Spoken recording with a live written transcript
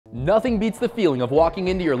Nothing beats the feeling of walking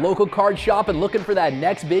into your local card shop and looking for that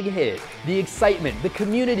next big hit. The excitement, the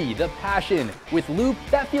community, the passion. With Loupe,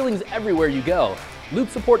 that feeling's everywhere you go. Loupe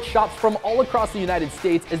supports shops from all across the United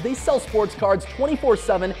States as they sell sports cards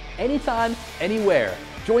 24/7, anytime, anywhere.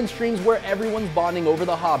 Join streams where everyone's bonding over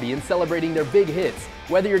the hobby and celebrating their big hits.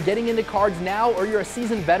 Whether you're getting into cards now or you're a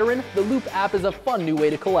seasoned veteran, the Loupe app is a fun new way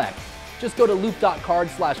to collect. Just go to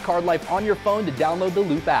loupe.card/cardlife on your phone to download the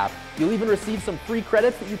Loupe app. You'll even receive some free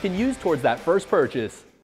credits that you can use towards that first purchase.